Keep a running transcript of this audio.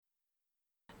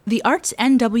The Arts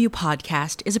NW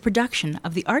podcast is a production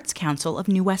of the Arts Council of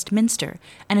New Westminster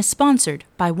and is sponsored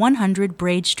by 100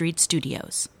 Braid Street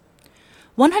Studios.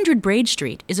 100 Braid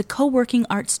Street is a co-working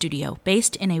art studio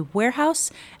based in a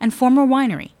warehouse and former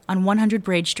winery on 100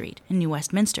 Braid Street in New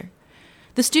Westminster.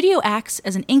 The studio acts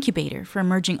as an incubator for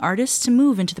emerging artists to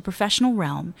move into the professional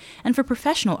realm and for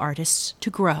professional artists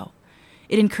to grow.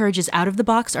 It encourages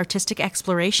out-of-the-box artistic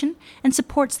exploration and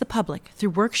supports the public through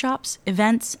workshops,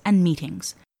 events, and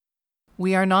meetings.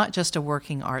 We are not just a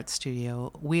working art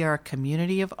studio. We are a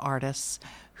community of artists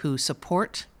who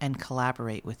support and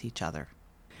collaborate with each other.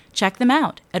 Check them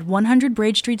out at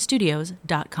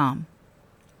 100braidstreetstudios.com.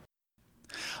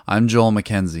 I'm Joel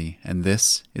McKenzie, and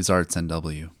this is Arts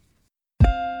NW.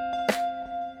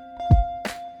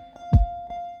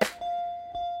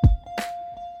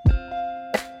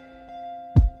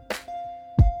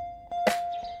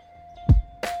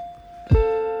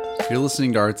 You're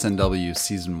listening to Arts NW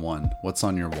Season 1, What's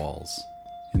on Your Walls?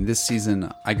 In this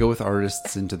season, I go with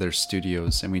artists into their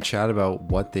studios and we chat about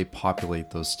what they populate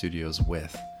those studios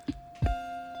with.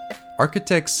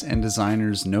 Architects and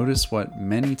designers notice what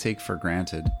many take for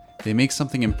granted. They make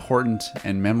something important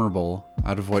and memorable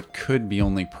out of what could be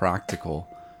only practical.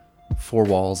 4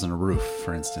 walls and a roof,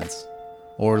 for instance.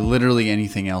 Or literally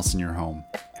anything else in your home.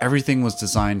 Everything was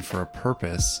designed for a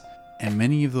purpose, and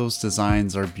many of those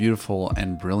designs are beautiful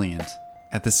and brilliant.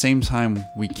 At the same time,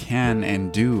 we can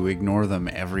and do ignore them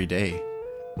every day.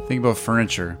 Think about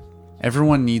furniture.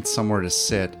 Everyone needs somewhere to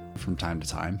sit from time to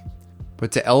time.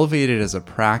 But to elevate it as a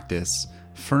practice,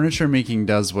 furniture making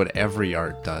does what every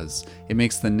art does. It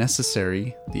makes the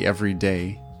necessary, the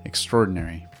everyday,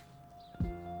 extraordinary.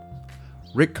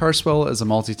 Rick Carswell is a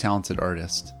multi-talented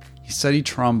artist. He studied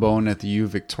trombone at the U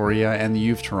of Victoria and the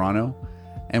U of Toronto,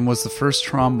 and was the first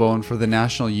trombone for the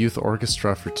National Youth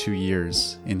Orchestra for 2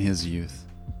 years in his youth.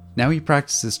 Now he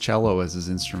practices cello as his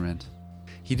instrument.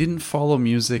 He didn't follow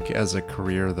music as a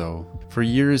career though. For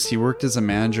years he worked as a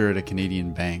manager at a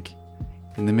Canadian bank.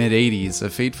 In the mid-80s, a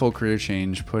fateful career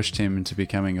change pushed him into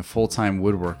becoming a full-time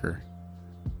woodworker.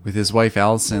 With his wife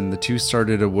Allison, the two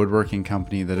started a woodworking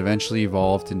company that eventually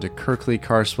evolved into Kirkley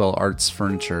Carswell Arts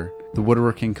Furniture, the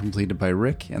woodworking completed by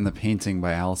Rick and the painting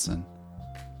by Allison.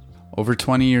 Over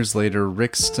 20 years later,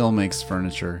 Rick still makes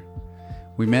furniture.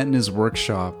 We met in his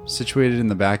workshop, situated in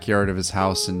the backyard of his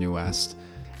house in New West,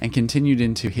 and continued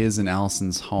into his and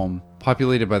Allison's home,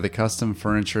 populated by the custom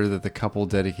furniture that the couple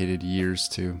dedicated years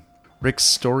to. Rick's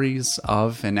stories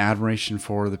of and admiration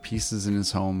for the pieces in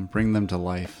his home bring them to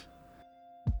life.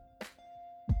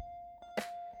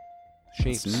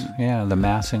 Shapes, yeah, the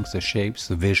massings, the shapes,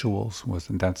 the visuals.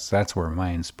 That's where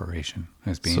my inspiration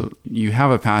has been. So you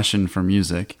have a passion for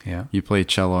music. Yeah. You play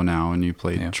cello now, and you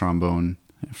played trombone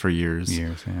for years.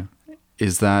 Yeah.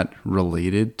 Is that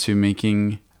related to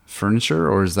making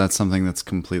furniture, or is that something that's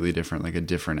completely different, like a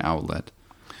different outlet?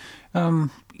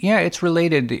 Yeah, it's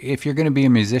related. If you're going to be a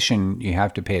musician, you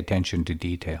have to pay attention to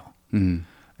detail. Mm-hmm.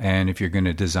 And if you're going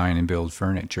to design and build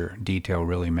furniture, detail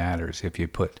really matters. If you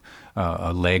put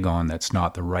a leg on that's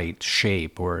not the right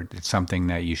shape, or it's something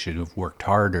that you should have worked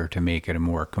harder to make it a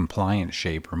more compliant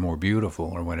shape or more beautiful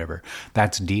or whatever,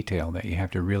 that's detail that you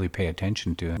have to really pay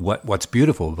attention to. What's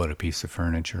beautiful about a piece of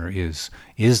furniture is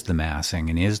the massing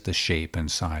and is the shape and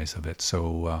size of it.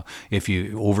 So if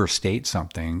you overstate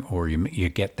something or you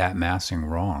get that massing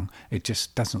wrong, it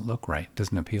just doesn't look right,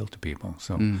 doesn't appeal to people.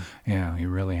 So yeah, you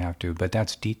really have to. But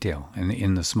that's detail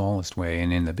in the smallest way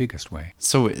and in the biggest way.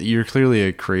 So you're clearly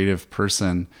a creative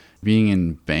person. Being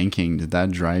in banking, did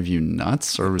that drive you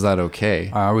nuts, or was that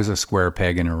okay? I was a square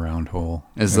peg in a round hole.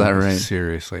 Is that right?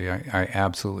 Seriously, I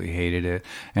absolutely hated it.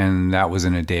 And that was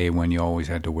in a day when you always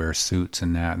had to wear suits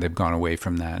and that. They've gone away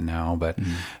from that now. But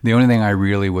the only thing I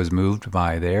really was moved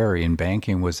by there in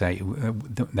banking was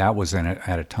that was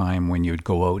at a time when you'd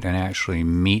go out and actually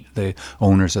meet the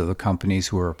owners of the companies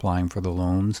who were applying for the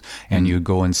loans, and you'd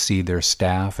go and see their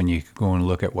staff, and you could go and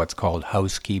look at what's called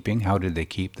housekeeping. How did they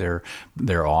keep their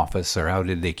office, or how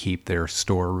did they keep their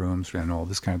storerooms and all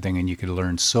this kind of thing, and you could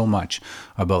learn so much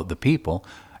about the people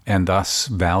and thus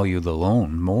value the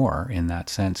loan more in that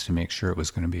sense to make sure it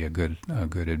was going to be a good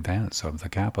advance of the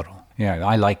capital. Yeah,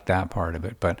 I liked that part of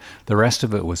it, but the rest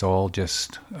of it was all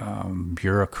just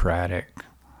bureaucratic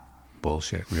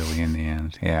bullshit, really, in the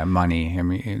end. Yeah, money. I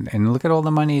mean, and look at all the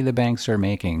money the banks are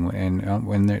making, and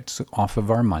when it's off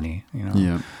of our money, you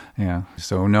know. Yeah.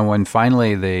 So when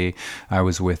finally I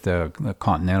was with the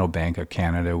Continental Bank of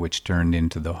Canada, which turned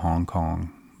into the Hong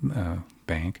Kong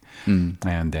bank.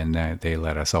 And then they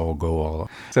let us all go.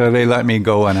 So they let me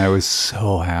go, and I was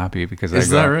so happy because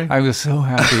that right? I was so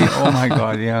happy. Oh my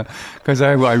God, yeah. Because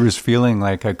I was feeling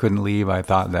like I couldn't leave. I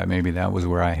thought that maybe that was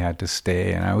where I had to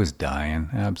stay, and I was dying,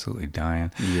 absolutely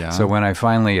dying. Yeah. So when I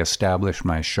finally established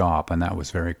my shop, and that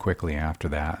was very quickly after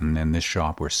that, and then this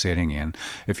shop we're sitting in,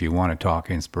 if you want to talk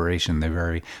inspiration, the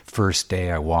very first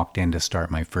day I walked in to start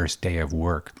my first day of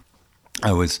work,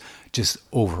 I was just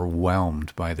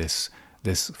overwhelmed by this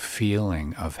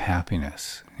feeling of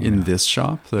happiness. In this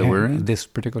shop that we're in? This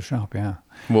particular shop, yeah.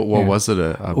 What was it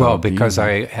about? Well, because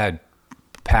I had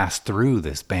passed through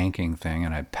this banking thing,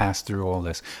 and I passed through all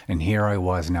this, and here I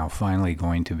was now finally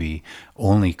going to be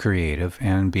only creative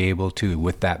and be able to,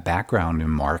 with that background in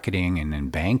marketing and in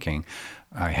banking,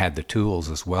 I had the tools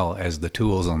as well as the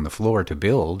tools on the floor to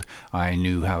build. I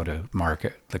knew how to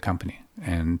market the company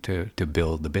and to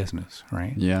build the business,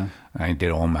 right? Yeah. I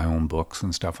did all my own books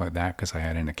and stuff like that because I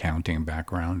had an accounting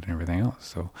background and everything else.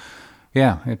 So,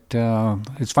 yeah,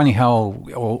 it's funny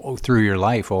how through your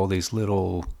life all these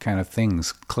little kind of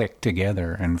things click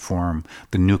together and form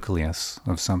the nucleus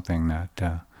of something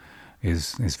that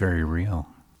is very real.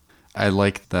 I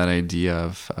like that idea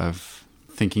of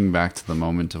thinking back to the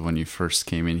moment of when you first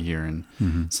came in here,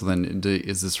 and so then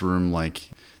is this room like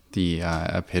the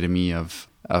epitome of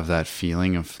that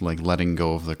feeling of like letting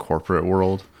go of the corporate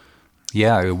world?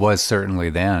 Yeah, it was certainly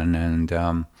then,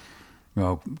 and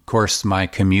well, of course, my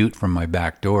commute from my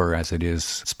back door, as it is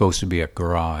supposed to be a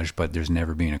garage, but there's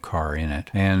never been a car in it.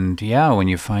 And yeah, when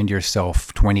you find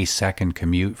yourself 20-second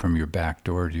commute from your back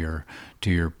door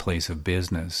to your place of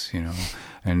business, you know.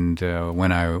 And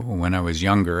when I was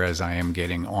younger, as I am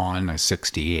getting on, I'm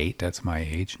 68, that's my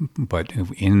age. But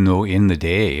in the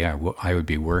day, I would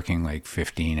be working like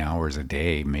 15 hours a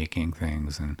day making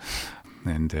things, and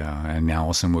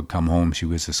Allison would come home. She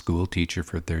was a school teacher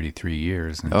for 33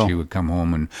 years, and she would come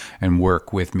home and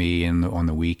work with me on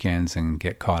the weekends and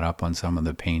get caught up on some of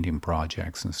the painting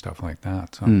projects and stuff like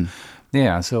that. So,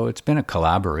 yeah, so it's been a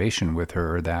collaboration with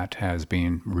her that has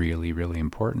been really, really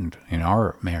important in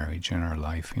our marriage and our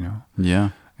life, you know? Yeah.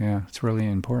 Yeah, it's really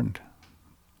important.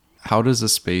 How does a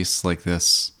space like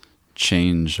this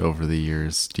change over the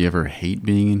years? Do you ever hate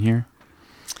being in here?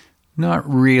 Not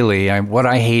really. What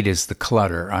I hate is the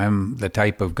clutter. I'm the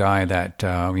type of guy that,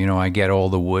 I get all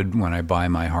the wood when I buy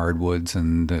my hardwoods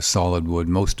and the solid wood.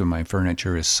 Most of my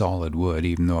furniture is solid wood,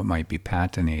 even though it might be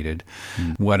patinated.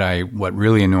 What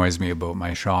really annoys me about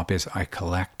my shop is I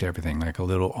collect everything, like a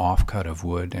little offcut of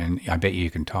wood. And I bet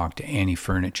you can talk to any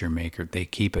furniture maker. They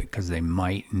keep it because they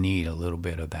might need a little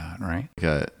bit of that, right?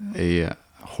 Like a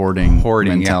hoarding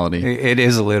mentality. Yeah. It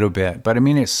is a little bit, but I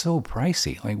mean, it's so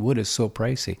pricey. Like wood is so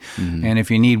pricey. And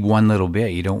if you need one little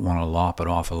bit, you don't want to lop it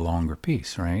off a longer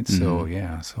piece, right? So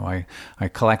yeah, so I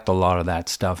collect a lot of that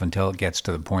stuff until it gets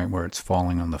to the point where it's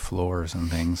falling on the floors and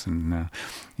things. And,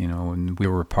 and we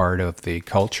were part of the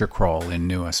culture crawl in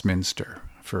New Westminster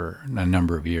for a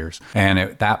number of years. And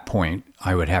at that point,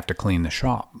 I would have to clean the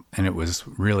shop. And it was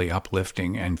really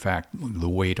uplifting. In fact, the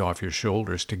weight off your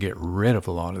shoulders to get rid of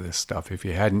a lot of this stuff. If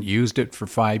you hadn't used it for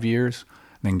 5 years,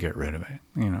 then get rid of it,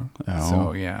 you know.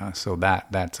 So yeah, so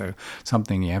that's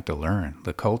something you have to learn,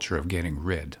 the culture of getting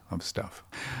rid of stuff.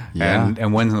 Yeah.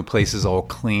 And when the place is all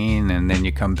clean and then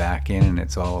you come back in and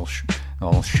it's all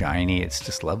shiny, it's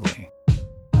just lovely.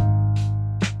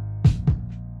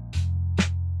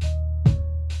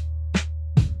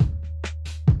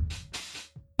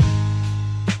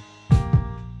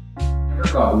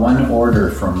 Got one order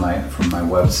from my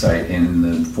website in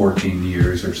the 14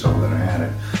 years or so that I had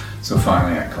it. So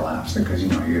finally I collapsed it because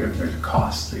there's a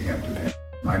cost that you have to pay.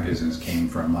 My business came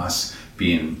from us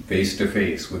being face to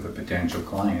face with a potential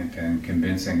client and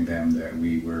convincing them that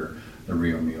we were the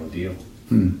real meal deal.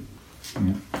 Yeah.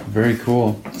 Very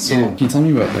cool. So can you tell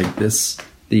me about like this?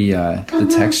 The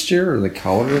texture or the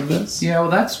color of this? Yeah, well,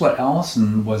 that's what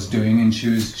Allison was doing, and she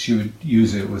would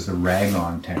use it was a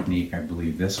rag-on technique, I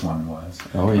believe this one was.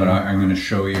 Oh, yeah. But I'm going to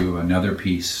show you another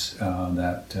piece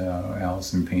that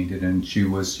Allison painted, and she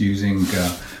was using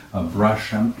a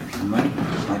brush. I don't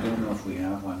know if we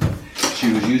have one.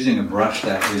 She was using a brush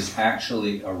that is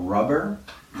actually a rubber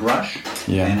brush,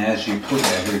 and as you put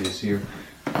here it is here,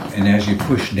 and as you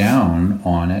push down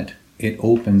on it, it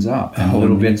opens up and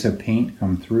little bits of paint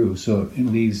come through. So it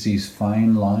leaves these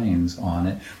fine lines on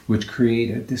it, which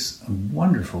create this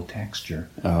wonderful texture.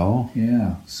 Oh.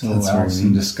 Yeah. So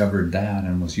Allison discovered that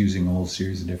and was using a whole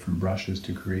series of different brushes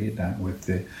to create that with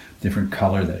the different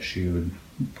color that she would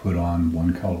put on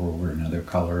one color over another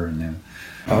color. And then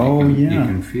you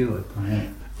can feel it. Right?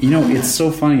 It's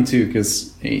so funny too,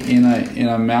 because in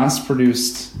a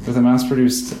mass-produced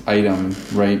item,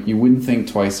 right? You wouldn't think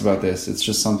twice about this. It's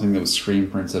just something that was screen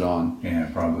printed on. Yeah,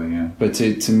 probably, yeah. But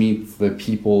to meet the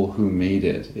people who made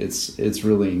it, it's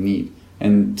really neat,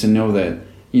 and to know that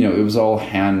it was all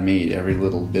handmade, every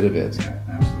little bit of it. Yeah,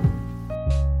 absolutely.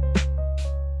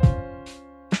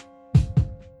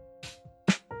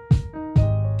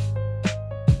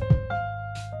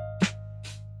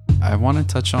 I want to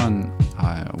touch on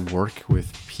work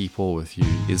with people with you.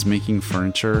 Is making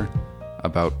furniture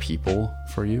about people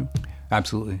for you?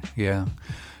 Absolutely, yeah.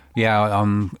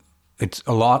 It's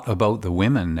a lot about the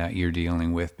women that you're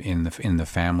dealing with in the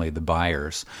family, the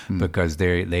buyers, because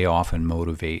they often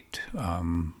motivate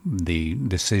the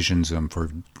decisions for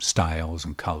styles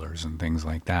and colors and things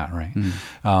like that, right?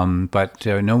 But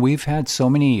we've had so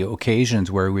many occasions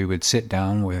where we would sit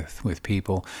down with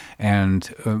people, and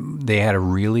they had a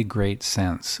really great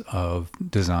sense of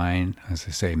design, as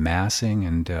I say, massing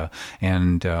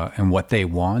and what they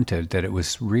wanted. That it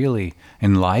was really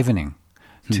enlivening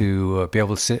to be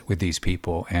able to sit with these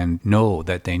people and know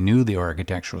that they knew the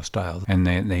architectural styles, and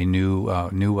they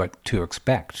knew what to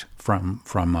expect from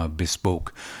a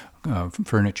bespoke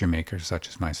furniture maker such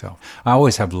as myself. I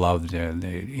always have loved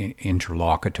the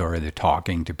interlocutory, the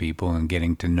talking to people and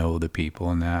getting to know the people,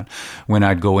 and that. When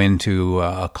I'd go into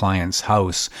a client's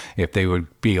house, if they would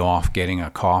be off getting a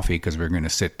coffee because we were going to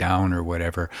sit down or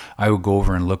whatever, I would go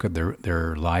over and look at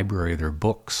their library, their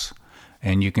books.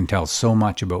 And you can tell so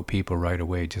much about people right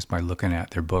away just by looking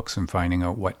at their books and finding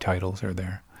out what titles are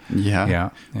there. Yeah. Yeah.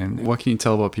 And what can you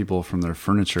tell about people from their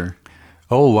furniture?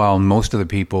 Oh, well, most of the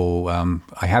people,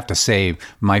 I have to say,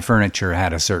 my furniture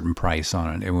had a certain price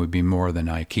on it. It would be more than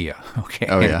IKEA. Okay.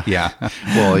 Oh, yeah. Yeah.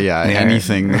 Well, yeah,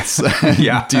 anything that's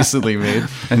decently made.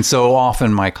 And so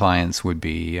often my clients would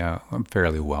be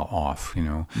fairly well off,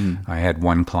 I had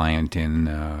one client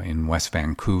in West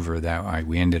Vancouver that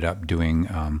we ended up doing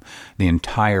the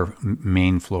entire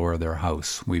main floor of their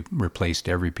house. We replaced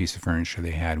every piece of furniture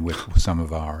they had with some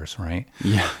of ours, right?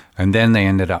 Yeah. And then they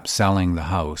ended up selling the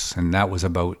house, and that was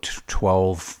about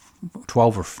 12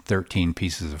 or 13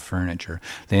 pieces of furniture.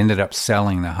 They ended up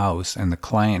selling the house, and the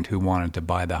client who wanted to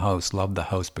buy the house loved the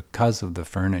house because of the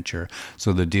furniture.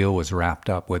 So the deal was wrapped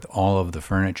up with all of the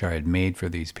furniture I had made for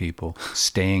these people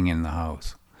staying in the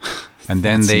house. And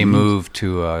then they moved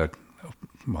to a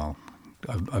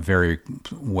very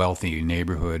wealthy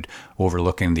neighborhood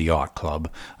overlooking the yacht club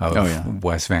of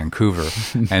West Vancouver,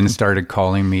 and started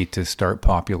calling me to start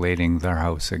populating their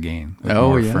house again with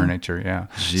more furniture. Yeah.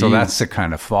 Jeez. So that's the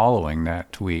kind of following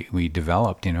that we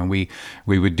developed. We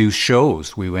would do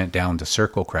shows. We went down to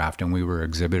Circle Craft, and we were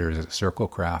exhibitors at Circle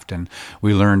Craft, and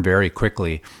we learned very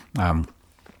quickly.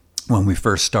 When we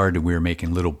first started, we were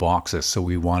making little boxes, so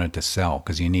we wanted to sell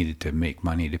because you needed to make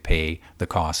money to pay the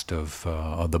cost of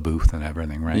the booth and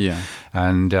everything, right? Yeah.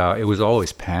 And it was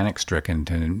always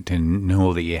panic-stricken to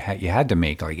know that you had to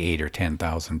make like $8,000 or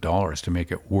 $10,000 to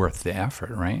make it worth the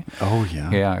effort, right? Oh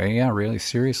yeah. Yeah, really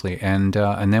seriously. And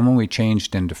then when we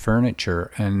changed into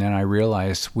furniture, and then I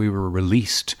realized we were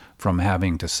released from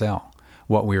having to sell.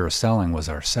 What we were selling was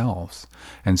ourselves,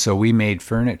 and so we made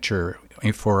furniture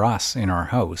for us in our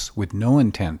house with no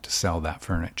intent to sell that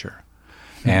furniture.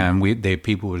 And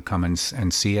people would come and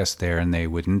see us there, and they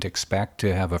wouldn't expect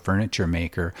to have a furniture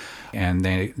maker. And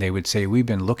they would say, we've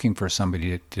been looking for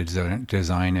somebody to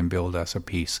design and build us a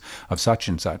piece of such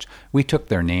and such. We took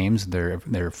their names, their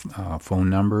phone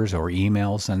numbers or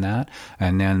emails and that.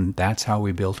 And then that's how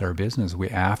we built our business.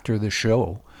 After the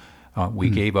show, we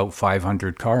gave out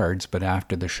 500 cards, but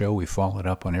after the show, we followed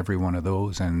up on every one of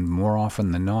those, and more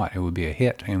often than not, it would be a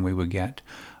hit, and we would get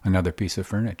another piece of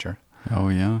furniture. Oh,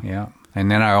 yeah. Yeah.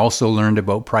 And then I also learned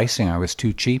about pricing. I was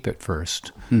too cheap at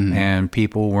first, and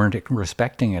people weren't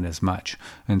respecting it as much.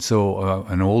 And so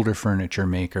an older furniture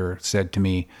maker said to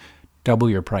me, double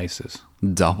your prices.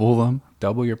 Double them?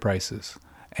 Double your prices.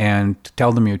 And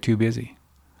tell them you're too busy.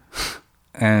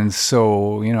 And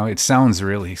so, it sounds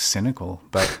really cynical,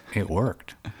 but it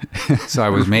worked. So I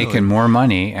was making more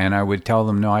money, and I would tell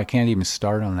them, no, I can't even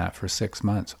start on that for 6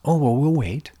 months. Oh, well, we'll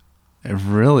wait.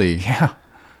 Really? Yeah.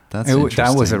 That's interesting.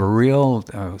 That was a real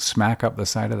smack up the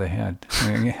side of the head.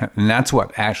 And that's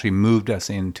what actually moved us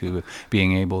into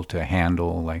being able to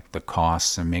handle like the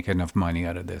costs and make enough money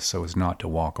out of this, so as not to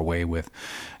walk away with,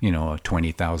 a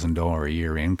 $20,000 a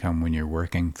year income when you're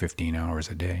working 15 hours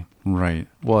a day. Right.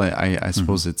 Well, I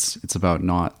suppose it's about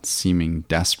not seeming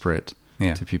desperate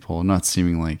to people, not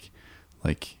seeming like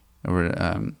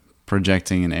or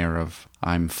projecting an air of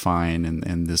I'm fine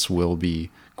and this will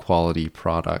be quality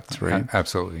product, right?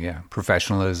 Absolutely, yeah.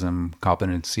 Professionalism,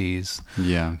 competencies,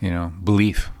 Yeah.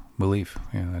 belief.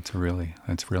 Yeah, that's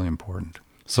really important.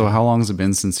 So how long has it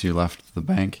been since you left the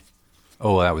bank?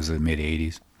 Oh, that was the mid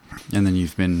 80s. And then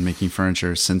you've been making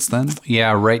furniture since then?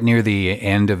 Yeah, right near the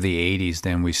end of the 80s,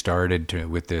 then we started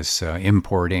with this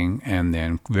importing, and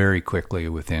then very quickly,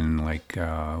 within like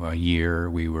a year,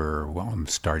 we were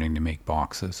starting to make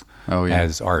boxes. Oh, yeah.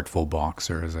 As Artful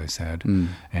Boxer, as I said.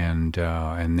 And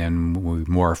then we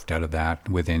morphed out of that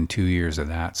within 2 years of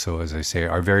that. So as I say,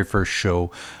 our very first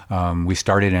show, we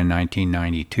started in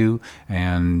 1992,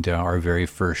 and our very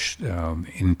first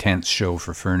intense show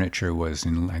for furniture was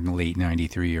in like late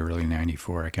 93 or early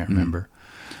 94, I can't remember.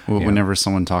 Well, Yeah. whenever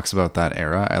someone talks about that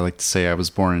era, I like to say I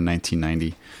was born in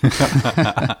 1990.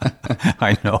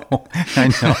 I know.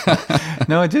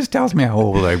 No, it just tells me how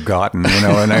old I've gotten,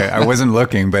 and I wasn't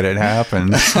looking, but it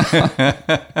happens.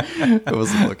 I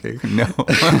wasn't looking. No.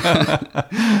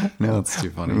 That's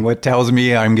too funny. What tells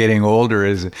me I'm getting older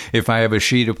is if I have a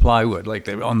sheet of plywood, like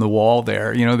on the wall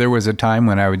there, there was a time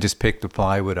when I would just pick the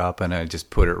plywood up and I'd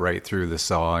just put it right through the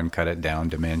saw and cut it down,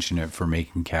 dimension it for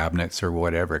making cabinets or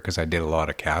whatever, because I did a lot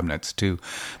of cabinets too.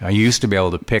 I used to be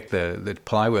able to pick the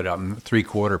plywood up, and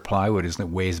 3/4 plywood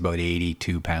weighs about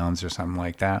 82 pounds or something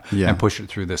like that, Yeah. and push it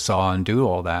through the saw and do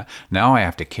all that. Now I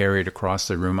have to carry it across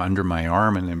the room under my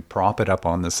arm and then prop it up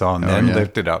on the saw and then yeah.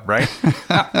 lift it up, right?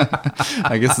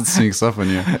 I guess it sneaks up on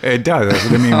you. It does. That's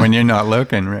what I mean when you're not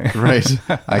looking, right? Right.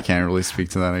 I can't really speak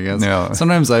to that, I guess. No.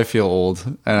 Sometimes I feel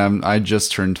old, and I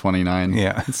just turned 29.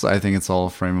 Yeah. I think it's all a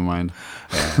frame of mind.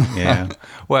 Yeah.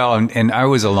 Well, and I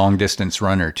was a long distance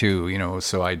runner too,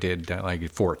 so I did like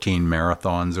 14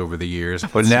 marathons over the years.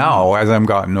 But now, as I'm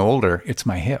gotten older, it's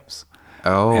my hips.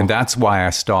 Oh. And that's why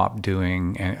I stopped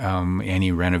doing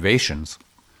any renovations,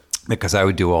 because I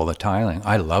would do all the tiling.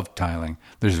 I love tiling.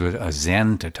 There's a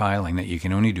zen to tiling that you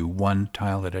can only do one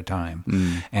tile at a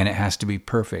time. And it has to be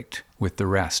perfect with the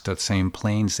rest. The same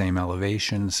plane, same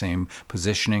elevation, same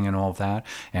positioning and all of that.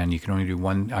 And you can only do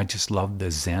one. I just love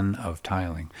the zen of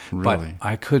tiling. Really? But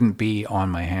I couldn't be on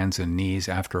my hands and knees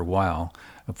after a while.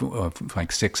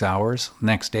 Like 6 hours.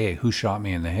 Next day, who shot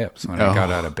me in the hips when I got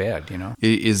out of bed,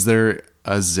 Is there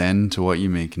a zen to what you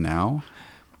make now?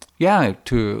 Yeah,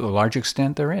 to a large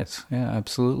extent there is. Yeah,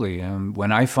 absolutely.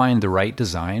 When I find the right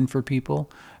design for people,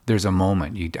 there's a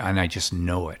moment, and I just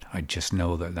know it. I just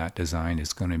know that design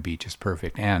is going to be just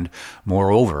perfect. And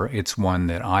moreover, it's one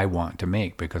that I want to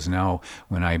make, because now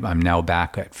when I'm now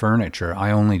back at furniture,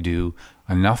 I only do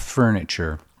enough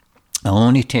furniture. I'll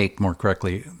only take, more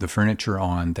correctly, the furniture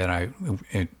on that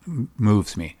it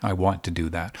moves me. I want to do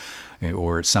that.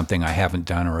 Or it's something I haven't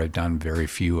done or I've done very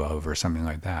few of or something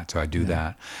like that. So I do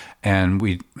that. And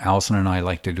Allison and I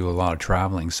like to do a lot of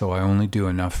traveling. So I only do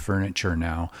enough furniture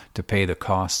now to pay the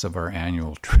costs of our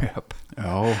annual trip.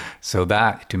 Oh. So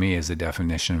that, to me, is the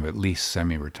definition of at least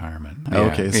semi-retirement.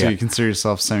 Okay, so Yeah. you consider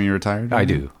yourself semi-retired? I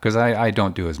do, because I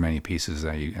don't do as many pieces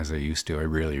as I used to. I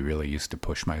really, really used to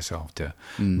push myself to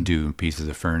do pieces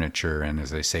of furniture and,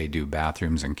 as I say, do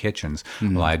bathrooms and kitchens.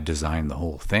 Well, I'd design the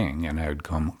whole thing, and I would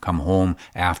come home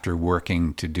after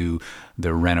working to do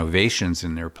the renovations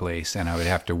in their place, and I would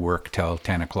have to work till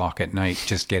 10 o'clock at night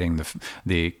just getting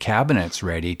the cabinets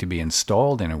ready to be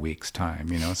installed in a week's time.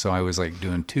 So I was like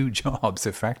doing 2 jobs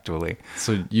effectively.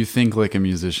 So you think like a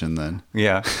musician then?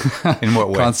 Yeah. In what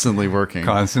way? Constantly working.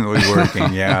 Constantly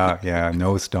working. Yeah.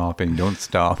 No stopping. Don't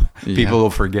stop. People will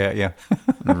forget. Yeah.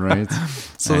 Right.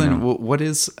 So I then know. what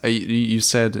is, you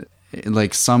said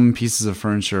like some pieces of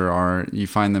furniture you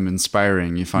find them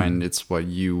inspiring. You find it's what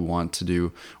you want to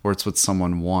do, or it's what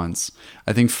someone wants.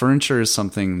 I think furniture is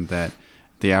something that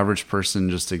the average person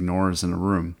just ignores in a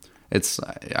room.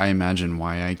 I imagine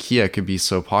why IKEA could be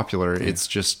so popular. Yeah. It's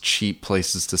just cheap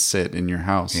places to sit in your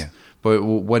house. Yeah. But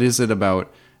what is it about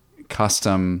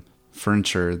custom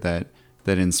furniture that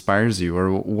inspires you? Or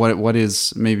what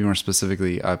is, maybe more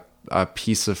specifically, a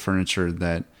piece of furniture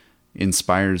that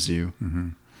inspires you? Mm-hmm.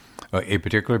 A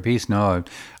particular piece? No,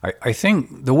 I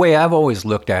think the way I've always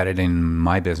looked at it in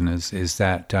my business is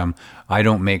that I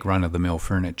don't make run-of-the-mill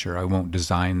furniture. I won't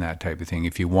design that type of thing.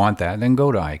 If you want that, then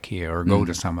go to IKEA or go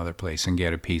to some other place and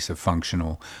get a piece of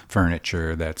functional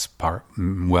furniture that's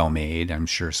well-made. I'm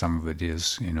sure some of it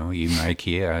is, even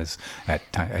IKEA has,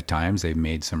 at times, they've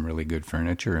made some really good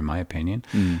furniture, in my opinion.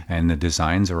 And the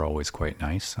designs are always quite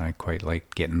nice. I quite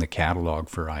like getting the catalog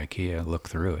for IKEA, look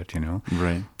through it,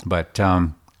 Right. But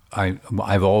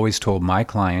I've always told my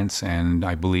clients, and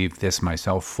I believe this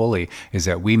myself fully, is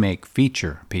that we make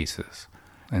feature pieces.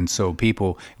 And so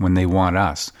people, when they want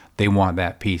us, they want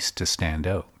that piece to stand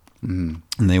out. And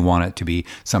they want it to be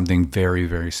something very,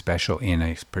 very special in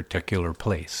a particular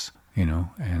place.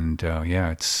 And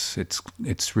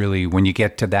it's really, when you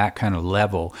get to that kind of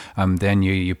level, then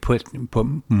you put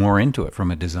more into it from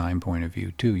a design point of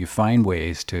view too. You find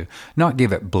ways to not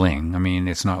give it bling. I mean,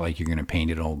 it's not like you're going to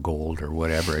paint it all gold or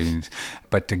whatever,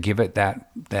 but to give it that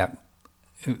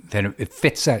it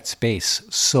fits that space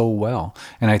so well.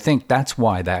 And I think that's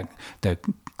why the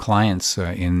clients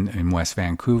in West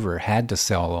Vancouver had to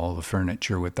sell all the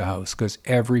furniture with the house, because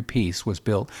every piece was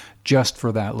built just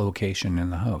for that location in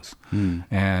the house.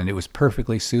 And it was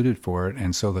perfectly suited for it.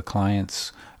 And so the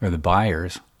clients, or the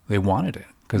buyers, they wanted it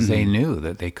because they knew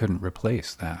that they couldn't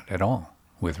replace that at all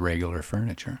with regular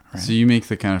furniture. Right? So you make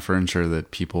the kind of furniture that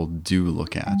people do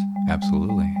look at.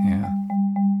 Absolutely, yeah.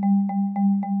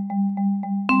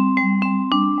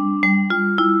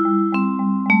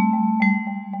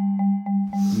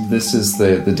 This is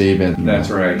the daybed. That's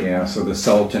right, yeah. So the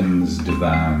Sultan's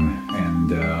divan, and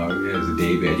is a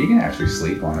daybed. You can actually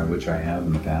sleep on it, which I have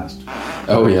in the past.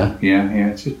 Oh yeah. Yeah.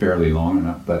 It's just barely long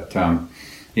enough, but the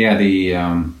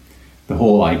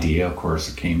whole idea, of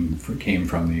course, came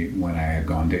from when I had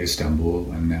gone to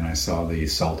Istanbul, and then I saw the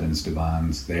Sultan's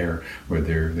divans there, where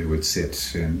they would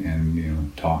sit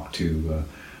and talk to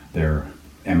their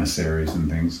emissaries and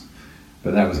things.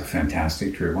 But that was a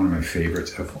fantastic trip. One of my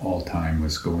favorites of all time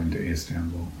was going to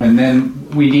Istanbul. And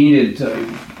then we needed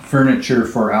furniture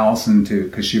for Alison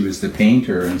because she was the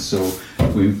painter, and so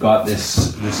we've got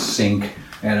this sink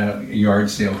at a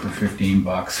yard sale for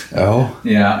 $15. Oh.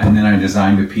 Yeah, and then I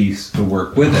designed a piece to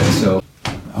work with it. So.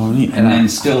 Oh, neat. And then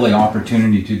still the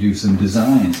opportunity to do some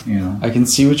designs. I can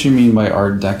see what you mean by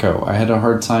Art Deco. I had a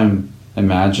hard time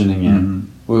imagining it.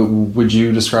 Would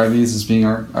you describe these as being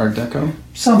Art Deco?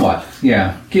 Somewhat,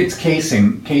 yeah. It's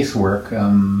casework,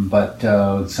 but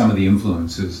some of the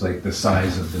influences, like the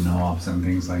size of the knobs and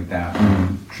things like that,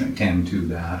 tend to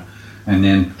that. And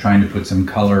then trying to put some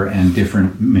color and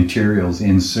different materials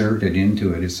inserted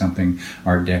into it is something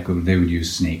Art Deco, they would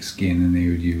use snakeskin, and they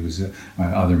would use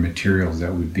other materials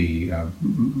that would be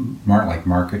like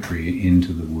marquetry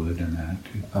into the wood and that.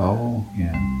 Oh.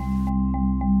 Yeah.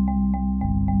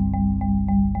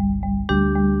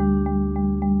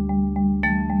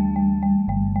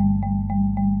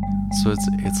 So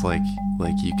it's like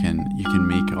you can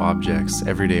make objects,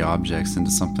 everyday objects,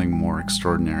 into something more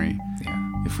extraordinary. Yeah.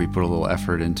 If we put a little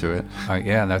effort into it.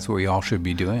 Yeah, that's what we all should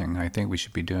be doing. I think we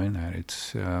should be doing that.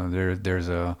 It's there's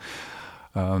a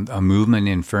movement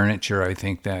in furniture. I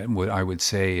think that what I would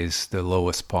say is the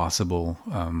lowest possible,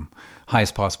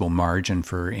 highest possible margin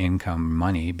for income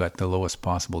money, but the lowest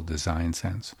possible design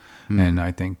sense. And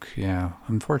I think,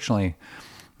 unfortunately,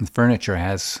 furniture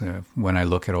has, when I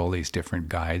look at all these different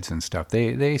guides and stuff,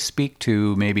 they speak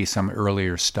to maybe some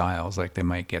earlier styles, like they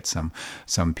might get some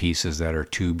pieces that are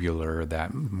tubular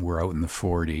that were out in the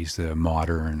 40s, the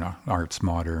modern, arts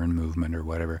modern movement or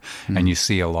whatever. And you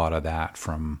see a lot of that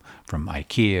from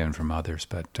IKEA and from others,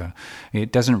 but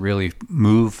it doesn't really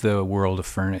move the world of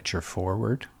furniture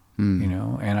forward,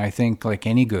 and I think like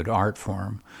any good art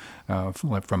form,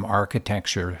 from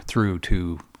architecture through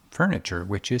to furniture,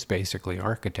 which is basically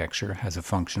architecture, has a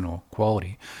functional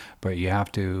quality, but you have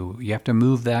to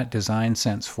move that design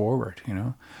sense forward,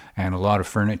 And a lot of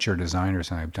furniture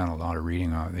designers, and I've done a lot of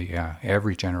reading on it,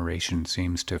 every generation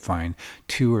seems to find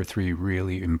 2 or 3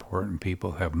 really important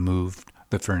people have moved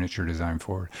the furniture design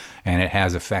forward, and it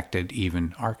has affected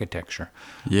even architecture.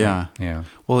 Yeah. Yeah.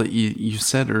 Well, you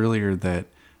said earlier that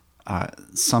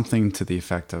something to the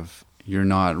effect of you're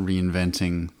not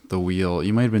reinventing the wheel.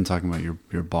 You might have been talking about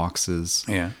your boxes.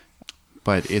 Yeah.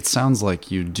 But it sounds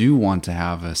like you do want to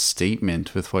have a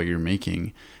statement with what you're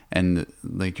making. And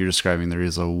like you're describing, there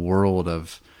is a world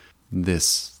of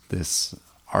this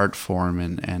art form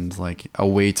and like a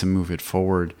way to move it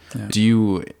forward. Yeah. Do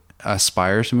you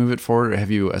aspire to move it forward? Or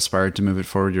have you aspired to move it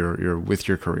forward with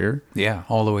your career? Yeah,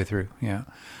 all the way through. Yeah.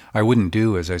 I wouldn't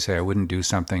do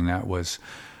something that was,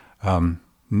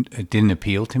 it didn't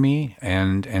appeal to me,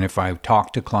 and if I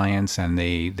talked to clients and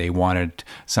they wanted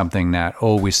something that,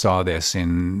 we saw this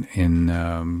in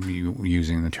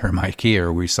using the term IKEA,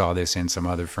 or we saw this in some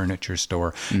other furniture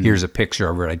store. Here's a picture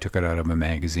of it. I took it out of a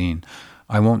magazine.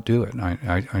 I won't do it.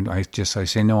 I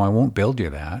say no. I won't build you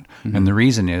that. And the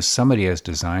reason is somebody has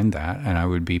designed that, and I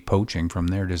would be poaching from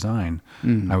their design.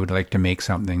 I would like to make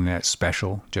something that's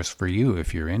special just for you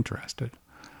if you're interested.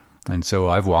 And so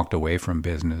I've walked away from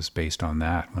business based on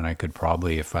that, when I could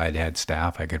probably, if I'd had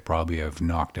staff, I could probably have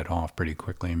knocked it off pretty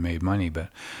quickly and made money. But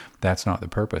that's not the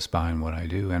purpose behind what I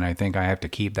do. And I think I have to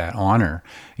keep that honor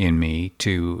in me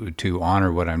to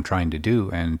honor what I'm trying to do,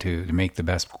 and to make the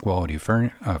best quality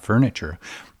furniture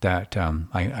that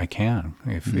I can.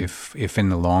 If in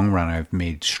the long run I've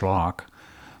made schlock,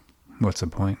 what's the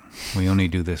point? We only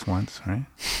do this once, right?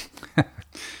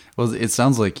 Well, it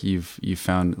sounds like you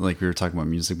found, like we were talking about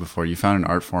music before, you found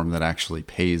an art form that actually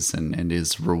pays and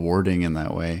is rewarding in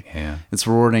that way. Yeah. It's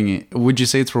rewarding. Would you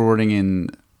say it's rewarding in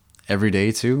every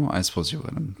day too? I suppose you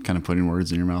would. I'm kind of putting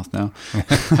words in your mouth now.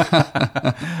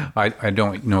 I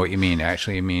don't know what you mean.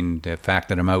 Actually, I mean the fact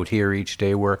that I'm out here each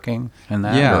day working, and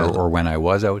that, Yeah. or when I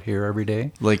was out here every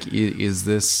day. Like, is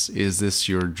this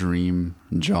your dream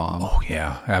job? Oh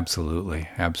yeah, absolutely.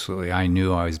 I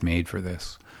knew I was made for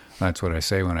this. That's what I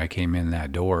say when I came in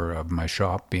that door of my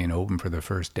shop being open for the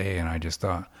first day, and I just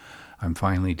thought, I'm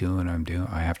finally doing what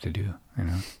I have to do, you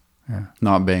know. Yeah.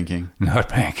 Not banking. Not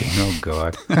banking. Oh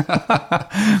God.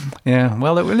 Yeah.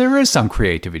 Well, there is some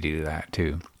creativity to that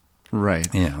too. Right.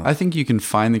 Yeah. I think you can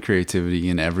find the creativity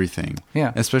in everything.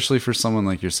 Yeah. Especially for someone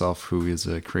like yourself who is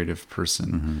a creative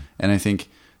person. Mm-hmm. And I think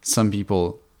some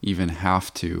people even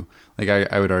have to, like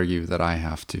I would argue that I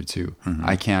have to too. Mm-hmm.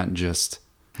 I can't just,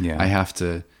 I have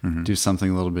to do something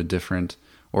a little bit different.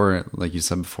 Or like you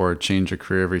said before, change a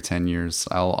career every 10 years.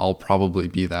 I'll probably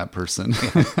be that person.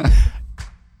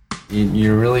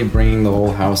 You're really bringing the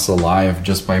whole house alive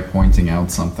just by pointing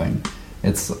out something.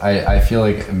 I feel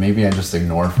like maybe I just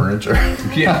ignore furniture.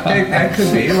 Yeah, that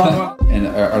could be. And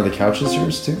are the couches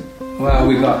yours too? Well,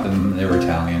 we got them. They were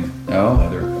Italian. Oh,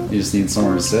 Leather. you just need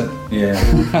somewhere to sit. Yeah.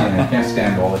 I can't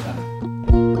stand all the time.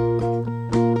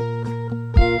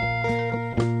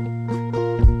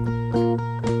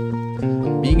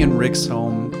 Being in Rick's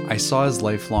home, I saw his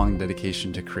lifelong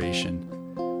dedication to creation.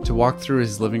 To walk through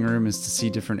his living room is to see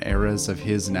different eras of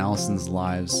his and Allison's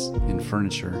lives in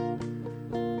furniture.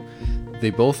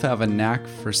 They both have a knack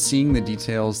for seeing the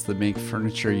details that make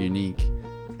furniture unique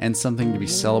and something to be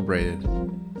celebrated,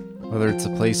 whether it's a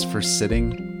place for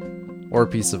sitting or a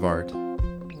piece of art.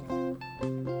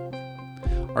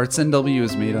 Arts NW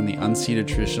is made on the unceded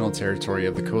traditional territory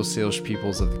of the Coast Salish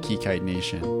peoples of the Kikite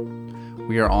Nation.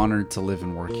 We are honored to live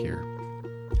and work here.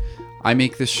 I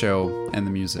make this show and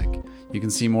the music. You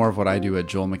can see more of what I do at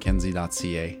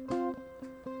joelmackenzie.ca. Do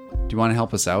you want to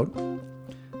help us out?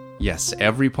 Yes,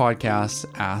 every podcast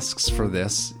asks for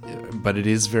this, but it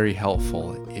is very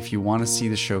helpful. If you want to see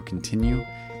the show continue,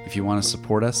 if you want to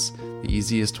support us, the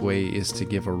easiest way is to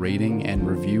give a rating and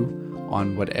review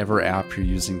on whatever app you're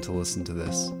using to listen to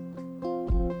this.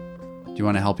 Do you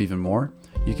want to help even more?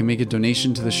 You can make a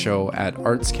donation to the show at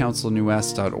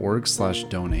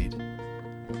artscouncilnewwest.org/donate.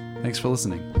 Thanks for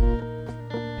listening.